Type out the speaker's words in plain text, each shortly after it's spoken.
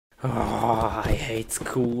Oh, I hate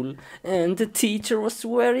school, and the teacher was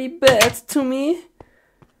very bad to me.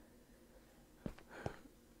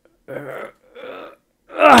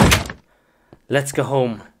 Let's go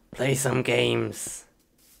home, play some games.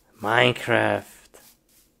 Minecraft.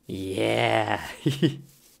 Yeah.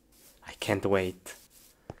 I can't wait.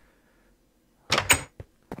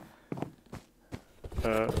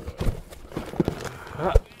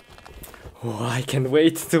 Oh, I can't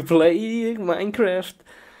wait to play Minecraft.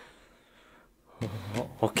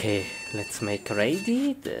 Okay, let's make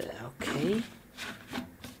ready. Okay.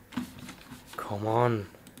 Come on.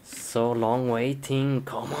 So long waiting.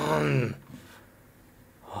 Come on.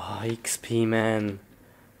 Oh, XP, man.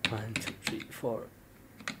 1, 2, 3, 4,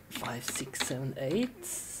 5, 6, 7, 8.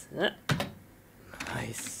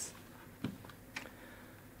 Nice.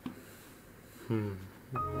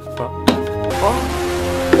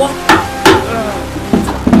 What?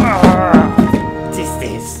 What is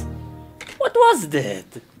this? What was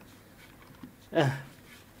that?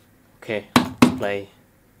 Okay, let's play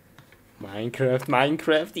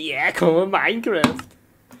Minecraft. Yeah, come on, Minecraft.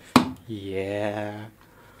 Yeah.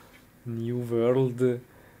 New world.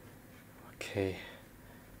 Okay.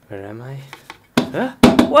 Where am I? Huh?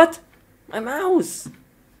 What? My mouse!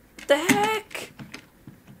 What the heck?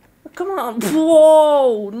 Come on.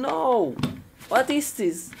 Whoa! No! What is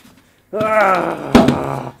this?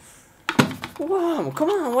 Wow, come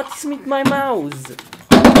on, what is with my mouse?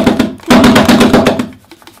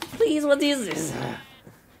 Please, what is this?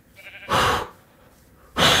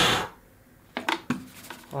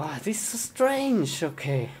 Oh, this is so strange.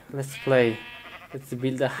 Okay, let's play. Let's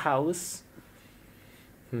build a house.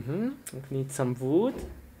 We need some wood.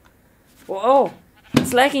 Oh,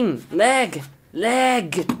 it's lagging. Lag.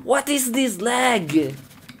 What is this lag?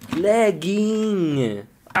 Lagging.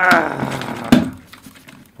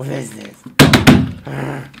 What is this?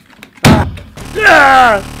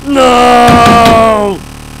 No!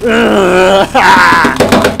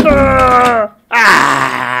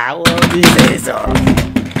 What is this?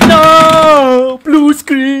 No! Blue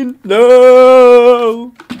screen!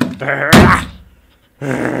 No!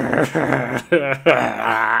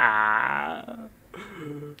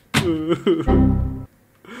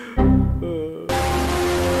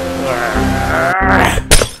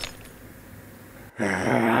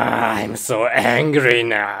 I'm so angry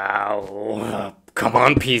now. Come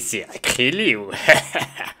on, PC, I kill you.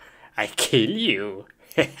 I kill you.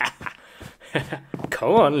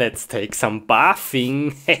 Come on, let's take some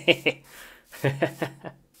bathing.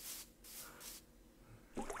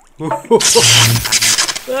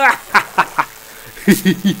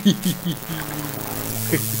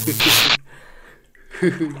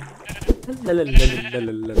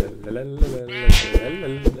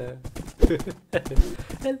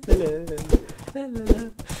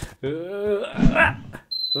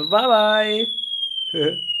 Bye bye.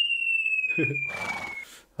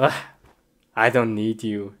 I don't need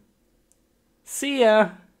you. See ya.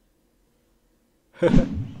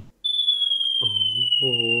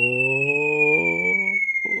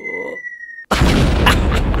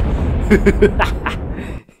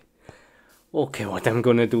 Okay, what I'm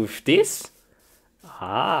gonna do with this?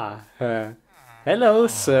 Hello,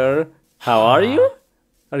 sir. How are you?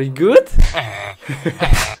 Are you good?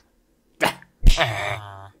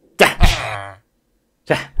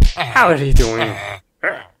 How are you doing?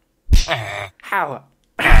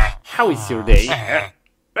 How is your day?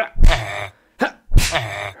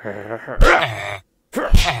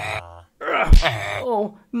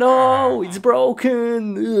 Oh no, it's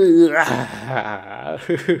broken.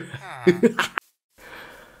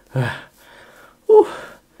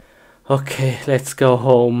 Okay, let's go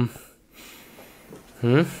home.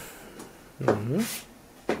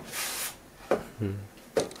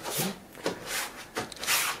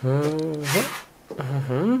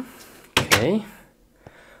 Okay.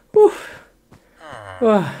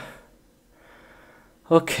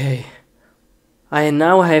 Okay. I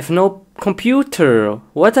now have no computer.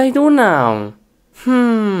 What I do now?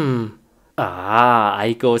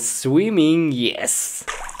 I go swimming, yes.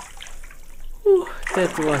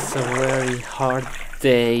 That was a very hard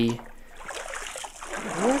day.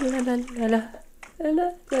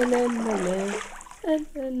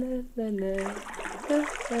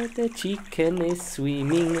 The chicken is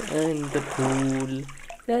swimming in the pool.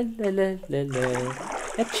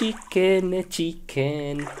 A chicken.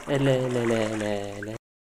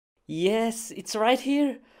 Yes, it's right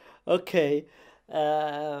here. Okay.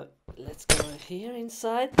 Let's go here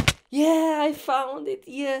inside. Yeah, I found it.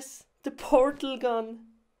 Yes, the portal gun.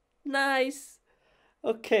 Nice.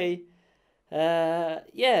 Okay.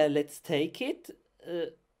 Yeah, let's take it.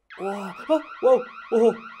 Oh, oh, whoa,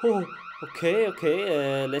 oh, oh. Okay,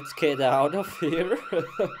 okay, let's get out of here.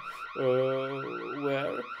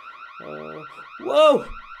 Where? Whoa!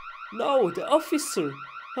 No, the officer.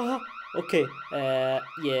 Okay,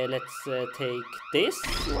 yeah, let's take this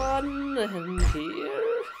one and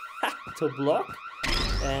here to block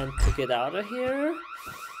and to get out of here.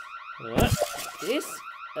 This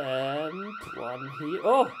and one here.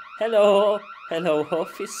 Oh, hello, hello,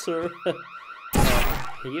 officer.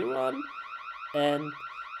 Here one and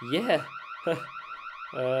yeah.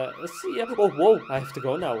 Let's see. Oh, whoa! I have to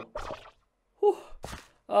go now. Whew.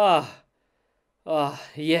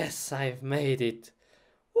 Yes, I've made it.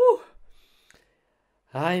 Whew.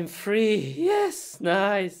 I'm free. Yes,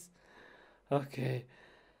 nice. Okay.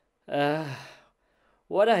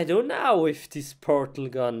 What I do now with this portal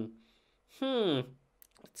gun?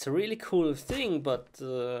 It's a really cool thing, but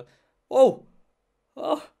oh,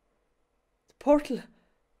 the portal.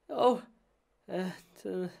 Oh, and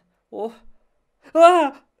oh,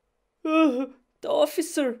 the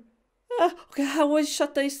officer. Okay, how will I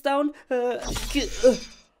shut this down?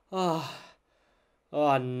 Oh,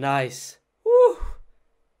 nice. Woo,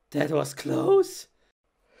 that was close.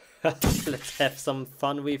 Let's have some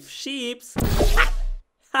fun with sheeps.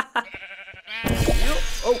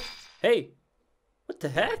 Oh, hey, what the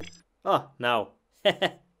heck? Oh, now.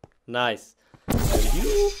 Nice. And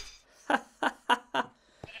you.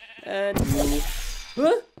 And you.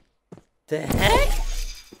 Huh? The heck?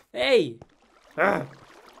 Hey.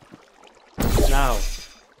 Now.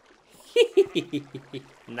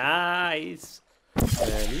 Nice.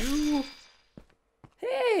 And you.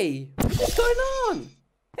 Hey, what's going on?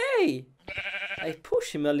 Hey, I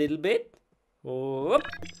push him a little bit. Oh,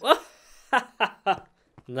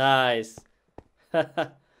 nice.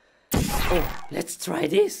 Oh, let's try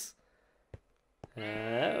this.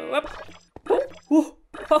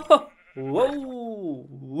 Whoa.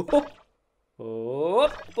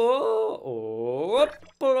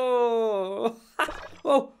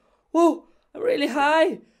 Oh, whoa, I'm really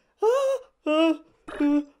high.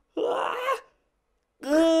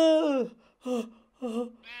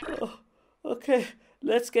 Okay,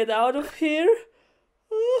 let's get out of here.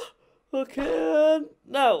 Okay,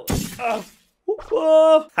 now.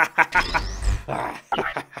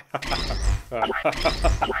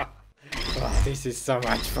 Oh, this is so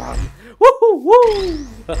much fun. Woo!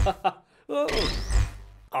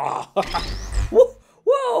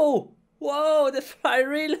 Whoa, they fly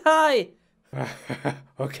real high.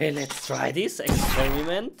 Okay, let's try this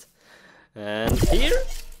experiment. And here.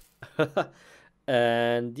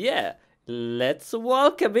 And yeah, let's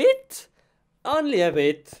walk a bit. Only a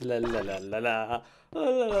bit. La la la la la. La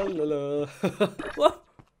la la la.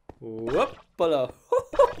 Whoop-a-la.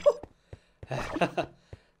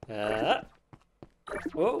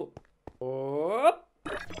 Whoa. Whoop.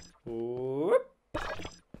 Whoop.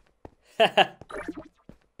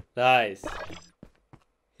 Nice.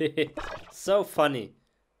 So funny.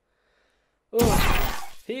 Oh,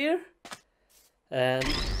 here. And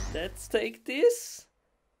let's take this.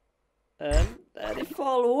 And let it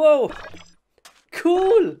fall. Whoa.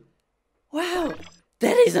 Cool. Wow.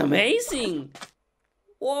 That is amazing.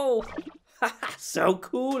 Whoa. So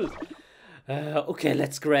cool. Okay,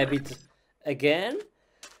 let's grab it again.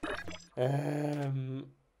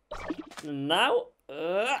 Now.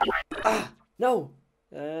 No.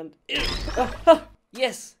 And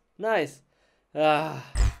yes. Nice.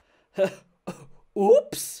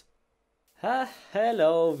 Oops.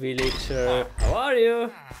 Hello, villager. How are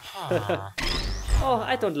you? Oh,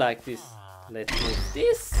 I don't like this. Let's move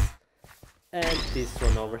this. And this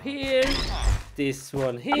one over here. This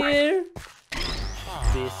one here.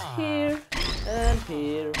 This here. And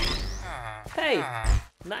here. Hey,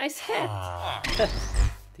 nice hat.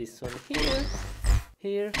 This one here.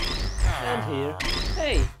 Here. And here.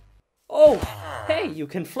 Hey. Oh, hey, you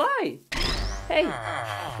can fly. Hey.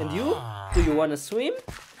 And you? Do you want to swim?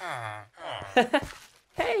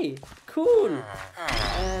 Hey, cool.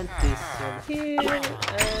 And this one here.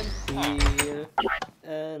 And here.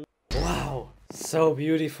 And wow, so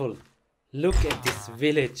beautiful. Look at this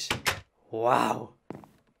village. Wow.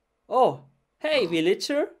 Oh, hey,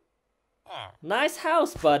 villager. Nice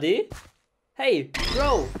house, buddy. Hey,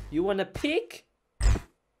 bro, you want a pig?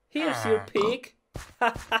 Here's your pig.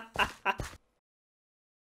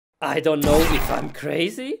 I don't know if I'm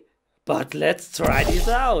crazy, but let's try this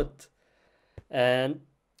out. And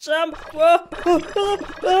jump.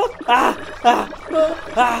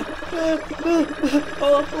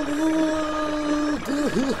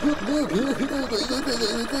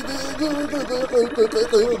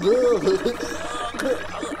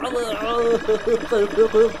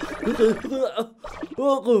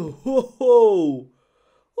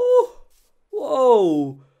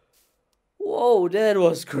 Whoa! Whoa, that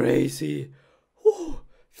was crazy.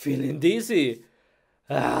 Feeling dizzy.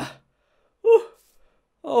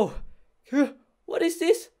 Oh, what is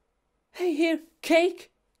this? Hey, here,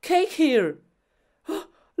 cake here.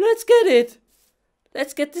 Let's get it.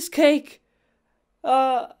 Let's get this cake.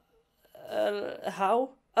 How?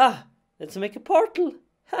 Let's make a portal.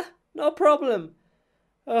 No problem.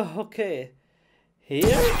 Okay. Here.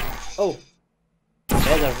 Oh,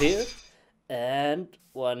 another here. And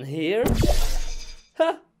one here.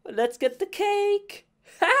 Let's get the cake.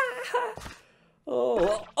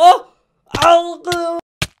 Oh.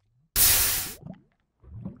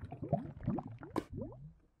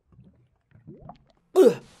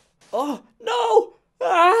 Oh, no!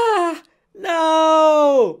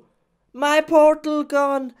 No! My portal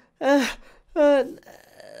gone.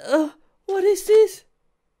 What is this?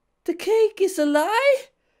 The cake is a lie?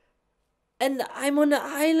 And I'm on an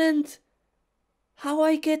island. How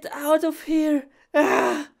I get out of here?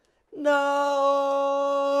 No!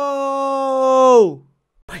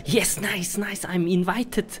 Yes, nice. I'm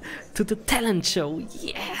invited to the talent show.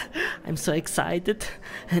 Yeah, I'm so excited.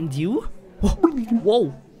 And you?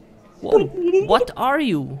 Whoa! What are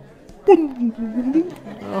you?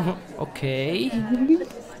 Okay.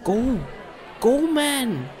 Go,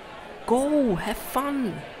 man. Go, have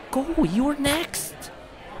fun. Go, you're next.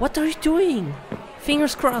 What are you doing?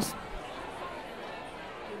 Fingers crossed.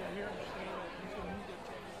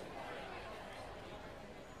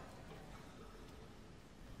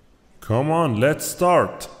 Come on, let's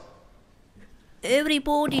start.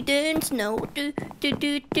 Everybody dance now. Do.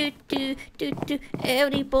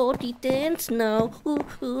 Everybody dance now.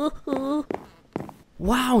 Ooh.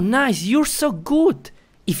 Wow, nice. You're so good.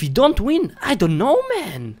 If you don't win, I don't know,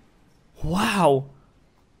 man. Wow.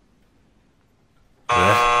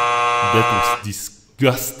 That was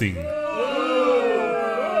disgusting.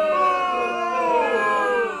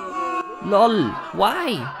 Lol,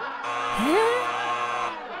 why? Huh?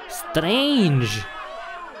 Strange.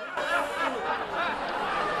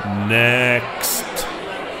 Next.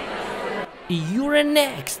 You're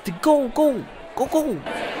next. Go.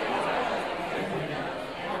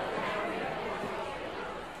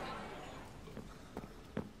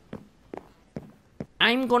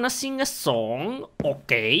 I'm gonna sing a song,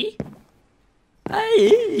 okay? Why?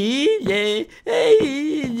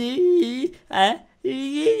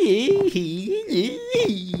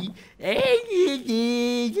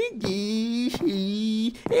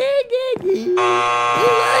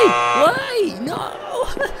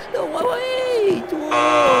 No, wait.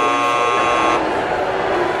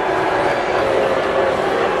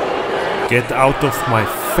 Get out of my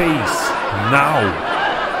face now.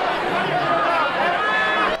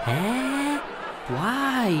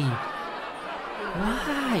 Why?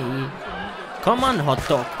 Come on, hot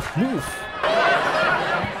dog, move.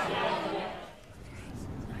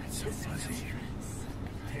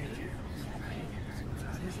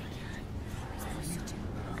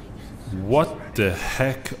 What the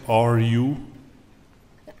heck are you?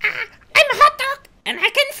 I'm a hot dog and I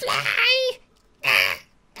can fly.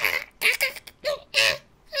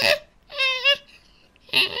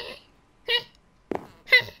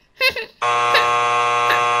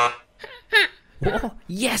 Oh,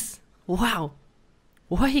 yes! Wow!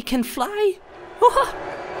 Why he can fly?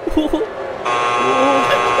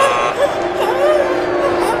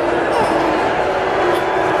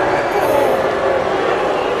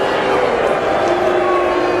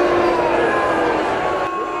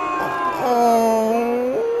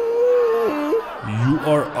 You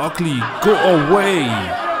are ugly. Go away.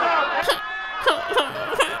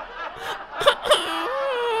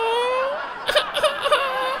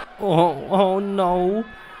 Oh no.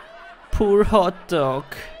 Poor hot dog.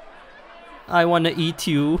 I wanna eat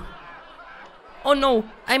you. Oh no,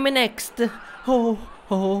 I'm next. Oh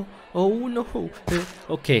no.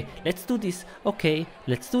 Okay, let's do this. Okay,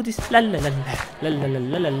 let's do this. La la la la la la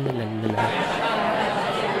la la la la la.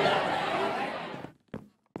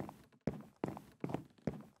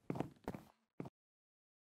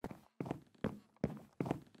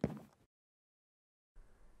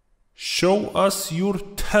 Show us your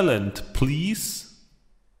talent, please.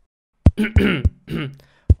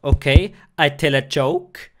 Okay, I tell a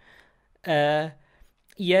joke.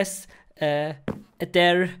 Yes, there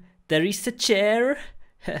is a chair.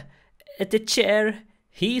 The chair,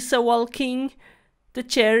 he's a walking. The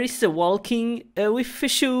chair is a walking with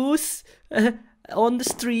shoes. on the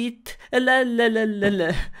street. La la la la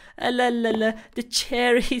la. La la la. The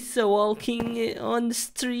chair is walking on the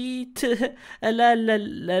street. La la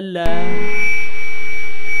la la.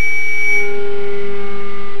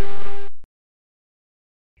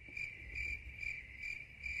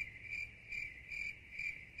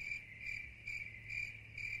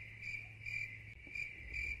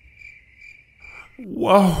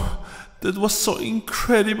 Wow, that was so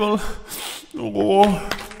incredible. Oh.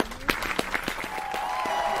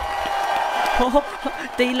 Oh,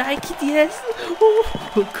 they like it, yes.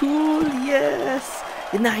 Oh, cool, yes.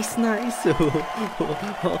 Nice, nice.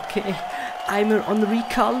 Okay, I'm on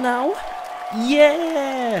recall now.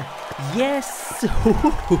 Yeah, yes.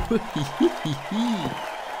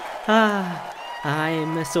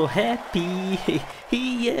 I'm so happy.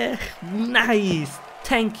 Yeah, nice.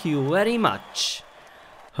 Thank you very much.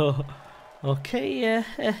 Okay,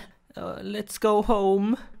 let's go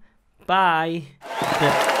home. Bye.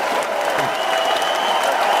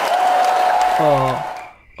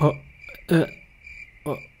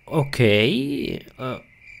 Okay.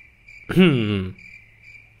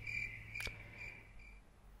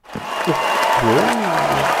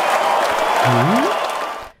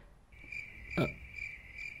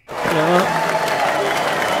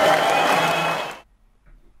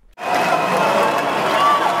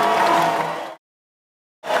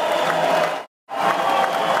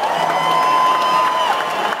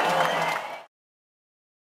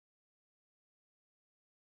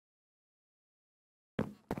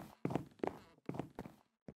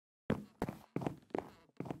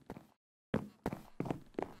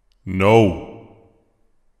 No.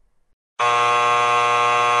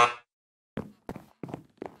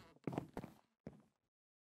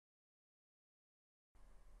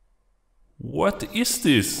 What is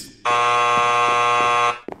this?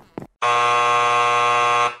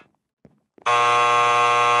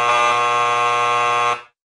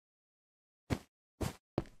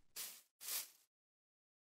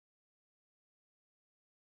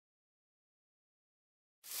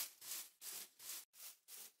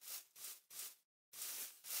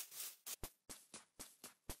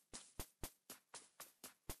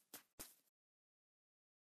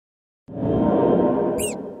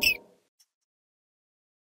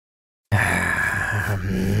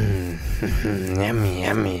 Yummy,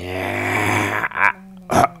 yummy.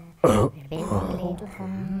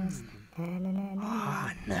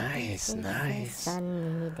 Nice, nice.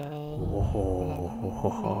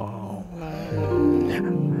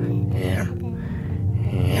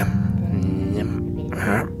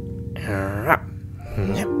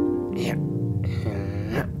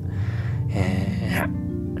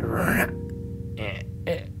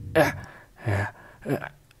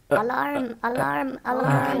 Alarm, alarm,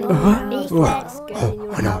 alarm. Reflex.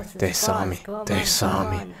 Oh no, they saw me. They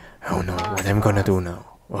saw me. Oh no, what am I gonna do now?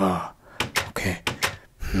 Oh, okay.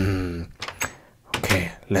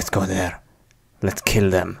 Okay, let's go there. Let's kill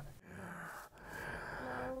them.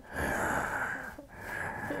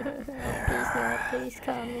 Please not, please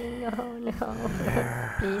coming. Oh no.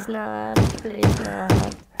 Please not, please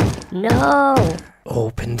not. No!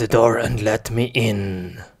 Open the door and let me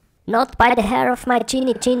in. Not by the hair of my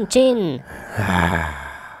chinny chin chin.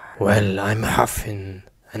 Well, I'm huffing,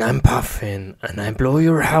 and I'm puffing, and I blow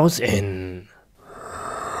your house in.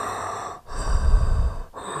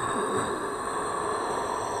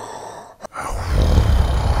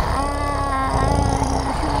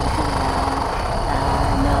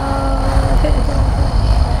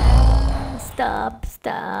 Stop,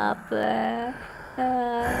 stop.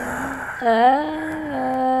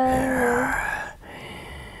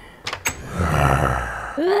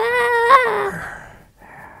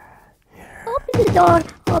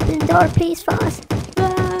 Open the door, please, fast.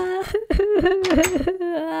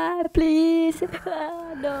 Please.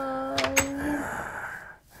 No.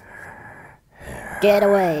 Get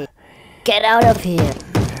away. Get out of here.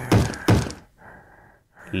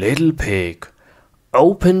 Little pig,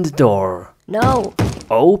 open the door. No.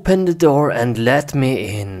 Open the door and let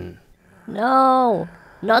me in. No.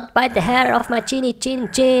 Not by the hair of my chinny chin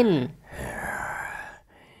chin.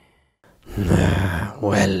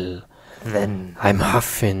 Well, then I'm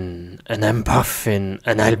huffing and I'm puffing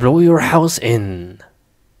and I'll blow your house in.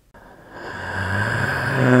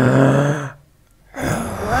 Whoa,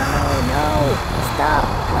 no. Stop.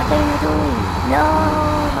 What are you doing? No,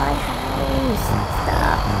 my house.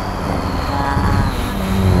 Stop.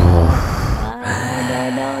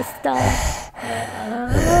 No, stop.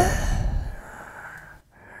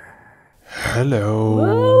 Hello.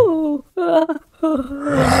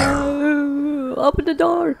 Open the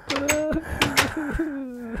door.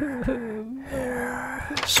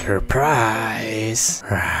 Surprise!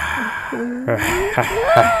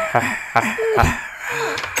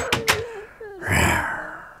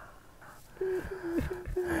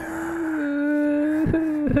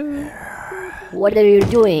 What are you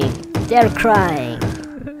doing? They're crying.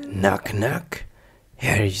 Knock knock.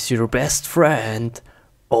 Here is your best friend.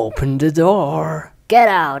 Open the door. Get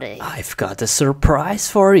out of here. I've got a surprise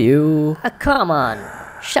for you. Come on.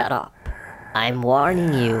 Shut up. I'm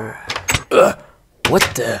warning you. What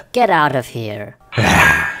the? Get out of here.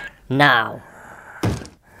 Now.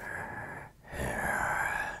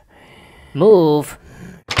 Move.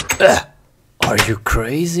 Are you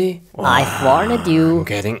crazy? I've warned you. I'm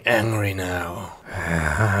getting angry now.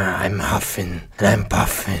 I'm huffing and I'm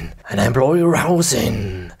puffing and I'm blowing your house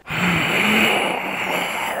in.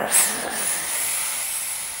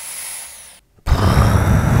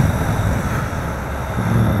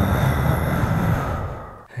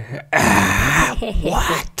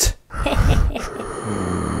 What?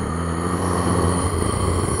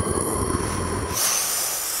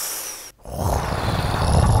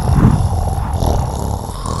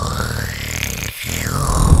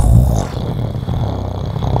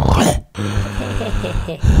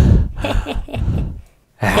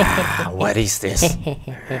 What is this?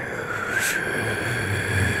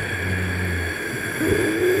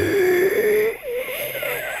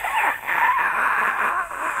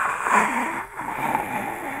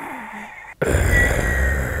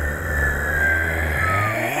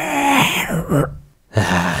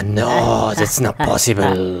 No, that's not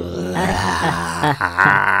possible.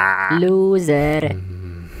 Loser.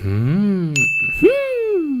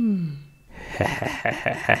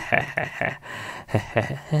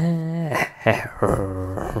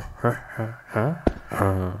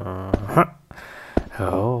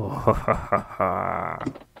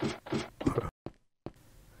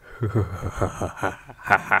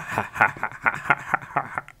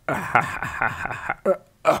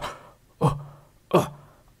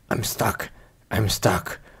 I'm stuck. I'm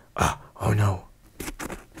stuck. Oh no.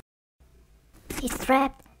 He's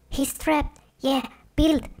trapped. He's trapped. Yeah,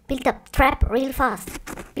 build a trap real fast.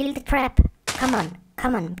 Build a trap. Come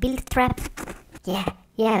on, build a trap.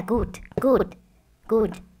 Yeah, good.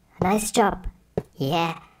 Nice job.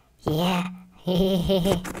 Yeah.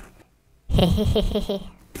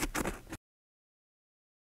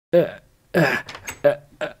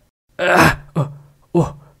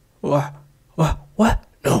 What?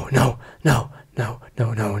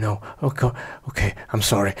 No. Okay, I'm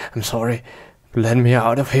sorry. Let me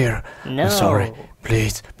out of here. No. I'm sorry.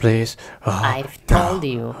 Please. I've told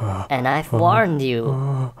you, and I've warned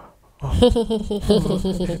you.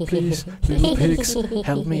 Please, little pigs,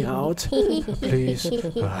 help me out. Please.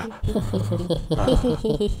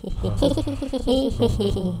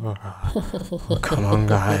 Come on,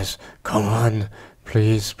 guys. Come on.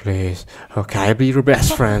 Please. Okay, I'll be your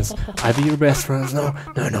best friends. No.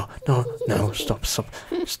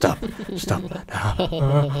 Stop.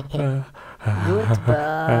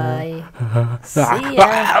 Goodbye. See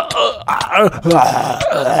ya.